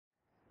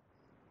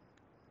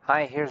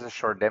Hi, here's a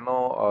short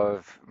demo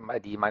of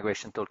the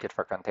Migration Toolkit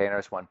for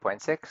Containers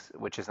 1.6,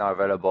 which is now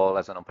available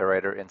as an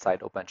operator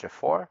inside OpenShift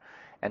 4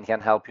 and can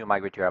help you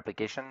migrate your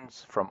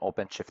applications from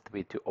OpenShift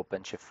 3 to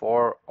OpenShift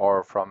 4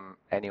 or from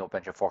any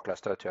OpenShift 4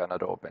 cluster to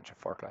another OpenShift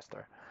 4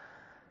 cluster.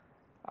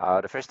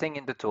 The first thing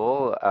in the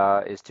tool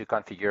is to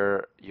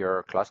configure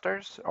your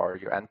clusters or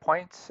your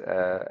endpoints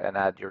and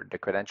add the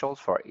credentials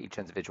for each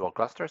individual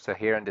cluster. So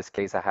here in this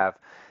case, I have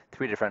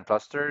three different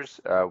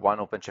clusters, one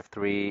OpenShift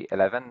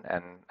 3.11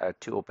 and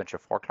two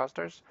OpenShift 4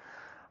 clusters.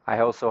 I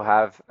also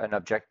have an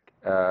object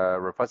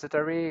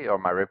repository or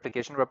my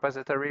replication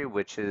repository,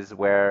 which is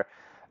where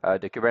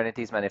the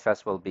Kubernetes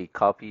manifest will be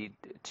copied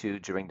to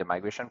during the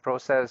migration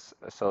process.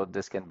 So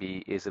this can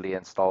be easily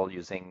installed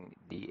using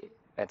the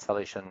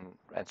installation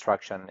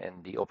instruction in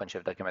the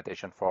OpenShift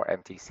documentation for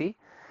MTC.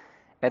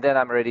 And then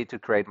I'm ready to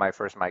create my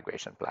first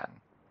migration plan.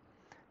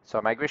 So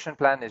a migration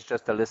plan is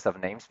just a list of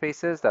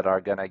namespaces that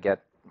are going to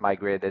get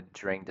migrated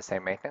during the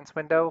same maintenance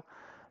window.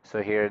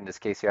 So here in this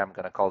case here, I'm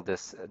going to call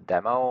this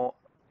demo,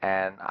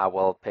 and I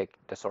will pick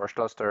the source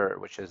cluster,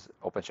 which is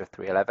OpenShift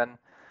 3.11,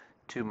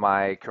 to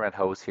my current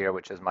host here,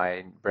 which is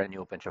my brand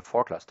new OpenShift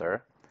 4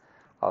 cluster.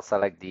 I'll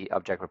select the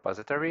object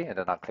repository, and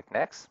then I'll click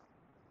Next.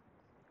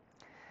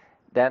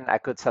 Then I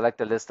could select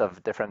a list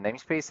of different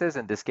namespaces.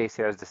 In this case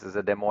here, this is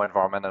a demo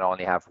environment and I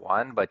only have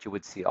one, but you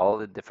would see all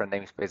the different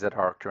namespaces that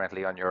are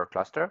currently on your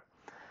cluster.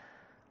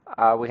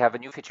 We have a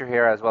new feature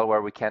here as well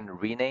where we can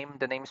rename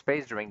the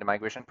namespace during the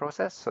migration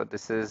process. So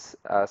this is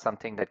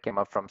something that came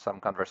up from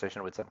some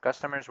conversation with some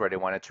customers where they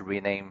wanted to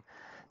rename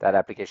that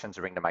application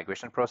during the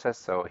migration process.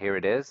 So here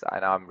it is.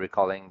 And now I'm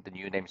recalling the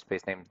new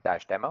namespace named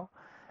 -demo.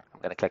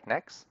 I'm going to click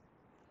Next.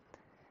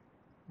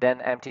 Then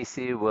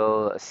MTC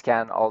will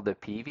scan all the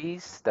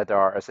PVs that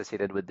are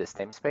associated with this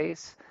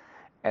namespace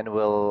and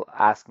will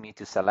ask me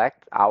to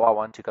select how I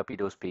want to copy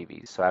those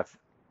PVs. So I have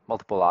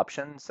multiple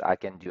options. I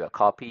can do a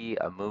copy,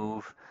 a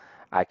move.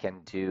 I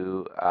can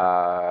do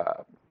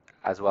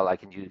as well. I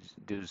can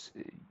use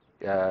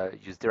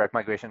direct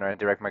migration or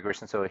indirect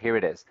migration. So here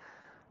it is.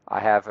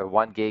 I have a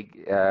 1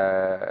 gig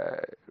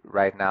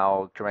right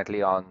now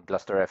currently on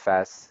Gluster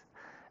FS,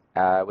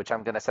 which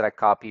I'm going to select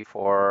copy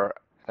for.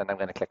 Then I'm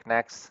going to click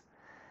Next.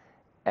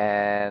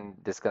 And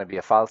this is going to be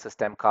a file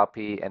system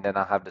copy, and then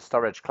I'll have the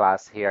storage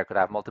class here. I could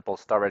have multiple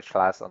storage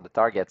class on the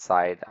target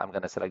side. I'm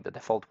going to select the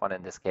default one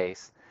in this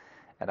case,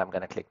 and I'm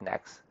going to click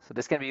Next. So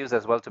this can be used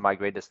as well to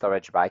migrate the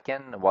storage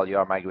backend while you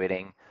are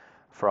migrating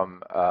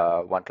from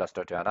one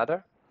cluster to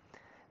another.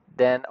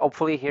 Then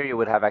hopefully here you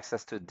would have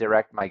access to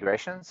direct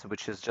migrations,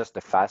 which is just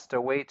a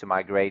faster way to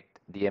migrate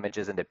the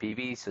images in the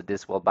PV. So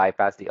this will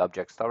bypass the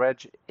object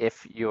storage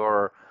if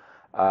your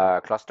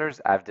clusters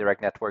have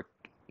direct network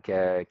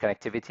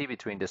connectivity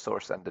between the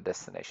source and the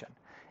destination.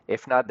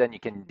 If not, then you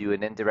can do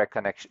an indirect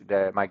connection,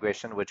 the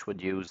migration, which would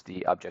use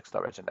the object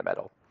storage in the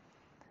middle.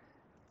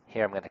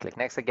 Here I'm going to click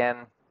Next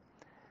again.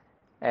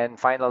 And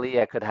finally,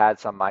 I could add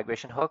some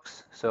migration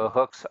hooks. So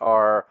hooks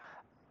are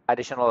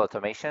additional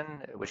automation,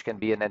 which can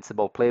be an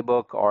Ansible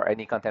playbook or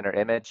any container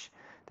image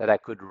that I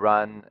could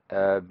run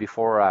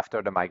before or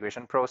after the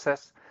migration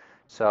process.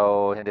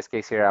 So in this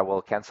case here, I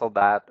will cancel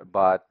that,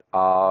 but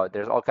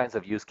there's all kinds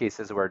of use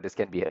cases where this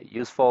can be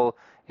useful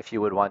if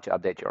you would want to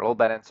update your load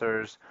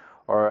balancers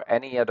or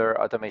any other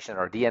automation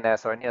or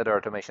DNS or any other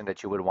automation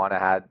that you would want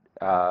to add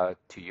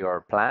to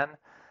your plan.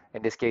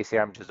 In this case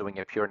here, I'm just doing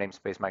a pure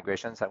namespace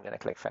migration, so I'm going to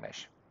click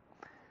Finish.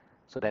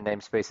 So the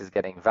namespace is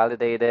getting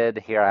validated.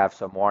 Here I have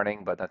some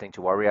warning, but nothing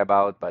to worry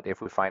about. But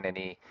if we find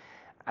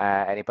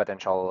any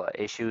potential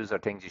issues or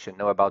things you should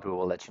know about, we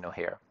will let you know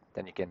here.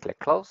 Then you can click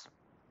Close.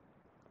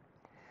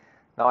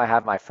 Now I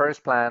have my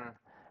first plan,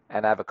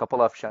 and I have a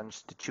couple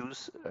options to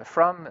choose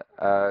from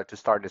to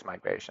start this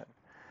migration.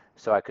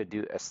 So I could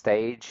do a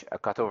stage, a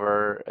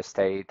cutover, a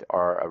state,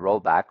 or a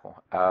rollback.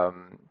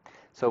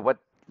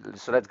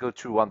 So let's go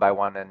through one by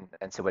one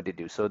and see what they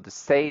do. So the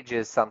stage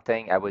is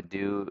something I would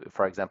do,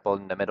 for example,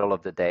 in the middle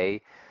of the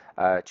day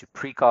to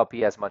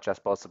pre-copy as much as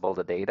possible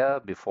the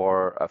data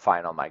before a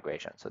final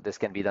migration. So this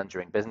can be done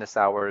during business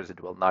hours. It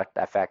will not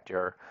affect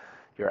your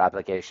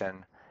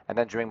application. And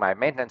then during my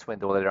maintenance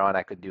window later on,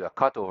 I could do a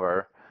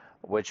cutover,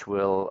 which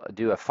will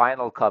do a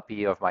final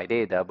copy of my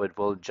data, but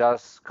will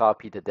just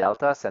copy the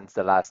delta since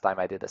the last time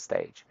I did a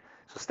stage.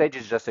 So stage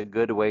is just a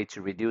good way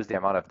to reduce the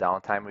amount of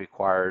downtime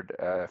required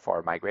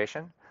for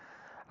migration.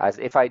 As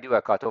if I do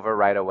a cutover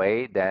right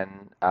away,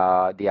 then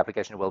the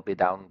application will be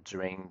down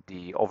during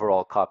the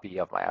overall copy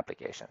of my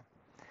application.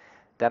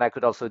 Then I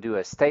could also do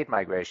a state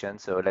migration.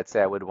 So let's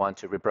say I would want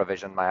to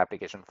reprovision my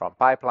application from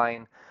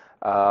pipeline,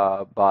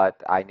 but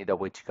I need a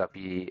way to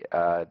copy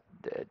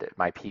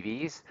my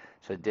PVs.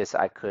 So this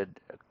I could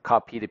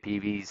copy the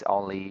PVs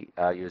only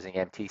using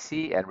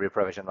MTC and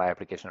reprovision my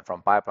application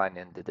from pipeline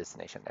in the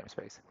destination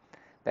namespace.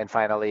 Then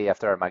finally,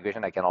 after a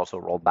migration, I can also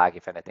roll back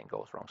if anything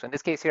goes wrong. So in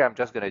this case here, I'm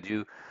just going to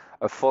do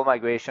a full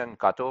migration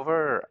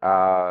cutover,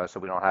 so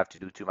we don't have to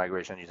do two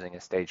migrations using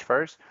a stage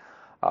first.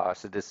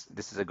 So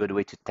this is a good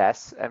way to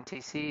test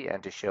MTC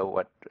and to show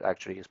what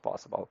actually is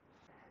possible.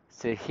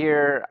 So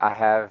here I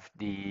have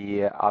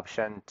the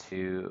option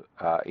to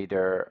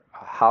either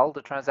halt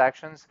the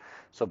transactions.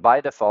 So by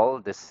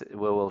default, this we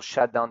will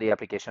shut down the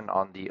application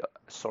on the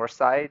source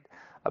side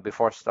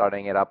before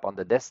starting it up on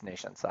the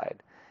destination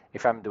side.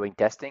 If I'm doing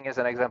testing as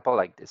an example,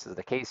 like this is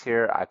the case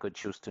here, I could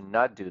choose to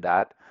not do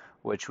that,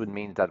 which would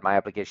mean that my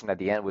application at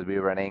the end would be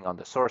running on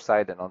the source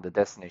side and on the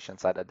destination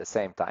side at the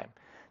same time.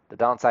 The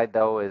downside,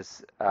 though,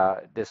 is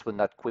this would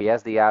not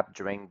quiesce the app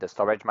during the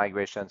storage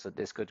migration, so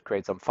this could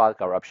create some file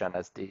corruption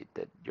as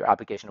your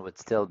application would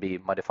still be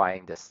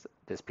modifying this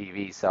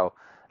PV, so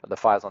the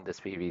files on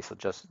this PV. So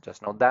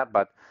just note that.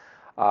 But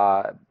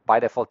by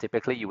default,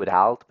 typically you would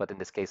halt, but in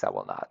this case I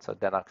will not. So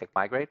then I'll click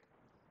migrate.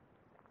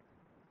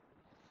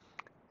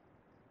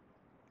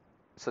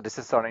 So this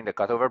is starting the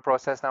cutover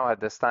process now.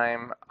 At this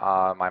time,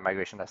 my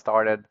migration has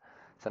started.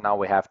 So now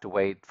we have to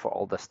wait for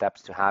all the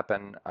steps to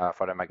happen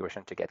for the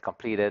migration to get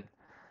completed.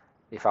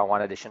 If I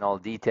want additional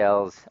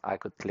details, I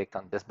could click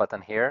on this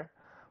button here,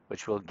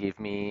 which will give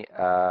me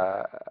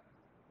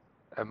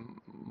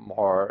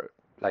more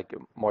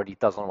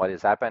details on what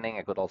is happening.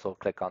 I could also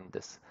click on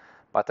this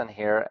button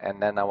here,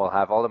 and then I will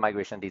have all the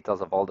migration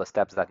details of all the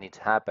steps that need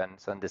to happen.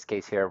 So in this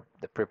case here,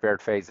 the prepared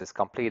phase is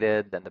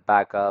completed, then the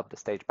backup, the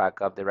stage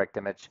backup, direct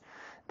image,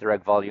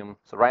 direct volume.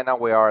 So right now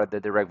we are at the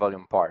direct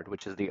volume part,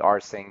 which is the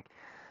rsync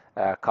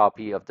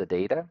copy of the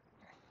data.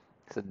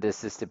 So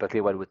this is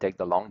typically what would take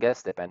the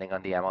longest, depending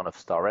on the amount of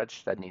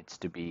storage that needs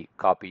to be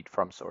copied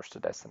from source to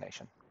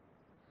destination.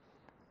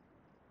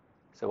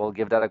 So we'll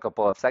give that a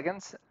couple of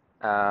seconds,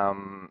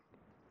 and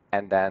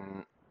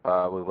then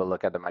we will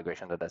look at the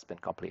migration that has been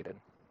completed.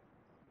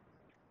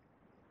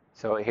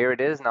 So here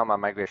it is. Now my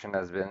migration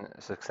has been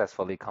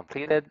successfully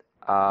completed.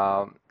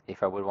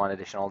 If I would want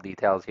additional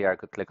details here, I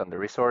could click on the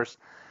resource,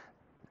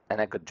 and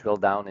I could drill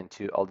down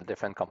into all the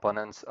different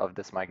components of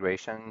this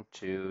migration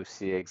to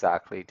see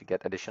exactly, to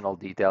get additional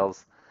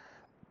details.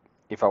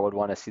 If I would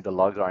want to see the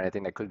logs or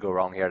anything that could go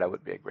wrong here, that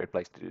would be a great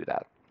place to do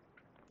that.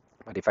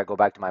 But if I go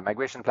back to my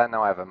migration plan,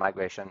 now I have a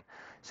migration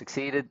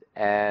succeeded,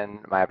 and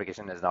my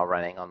application is now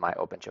running on my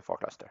OpenShift 4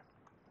 cluster.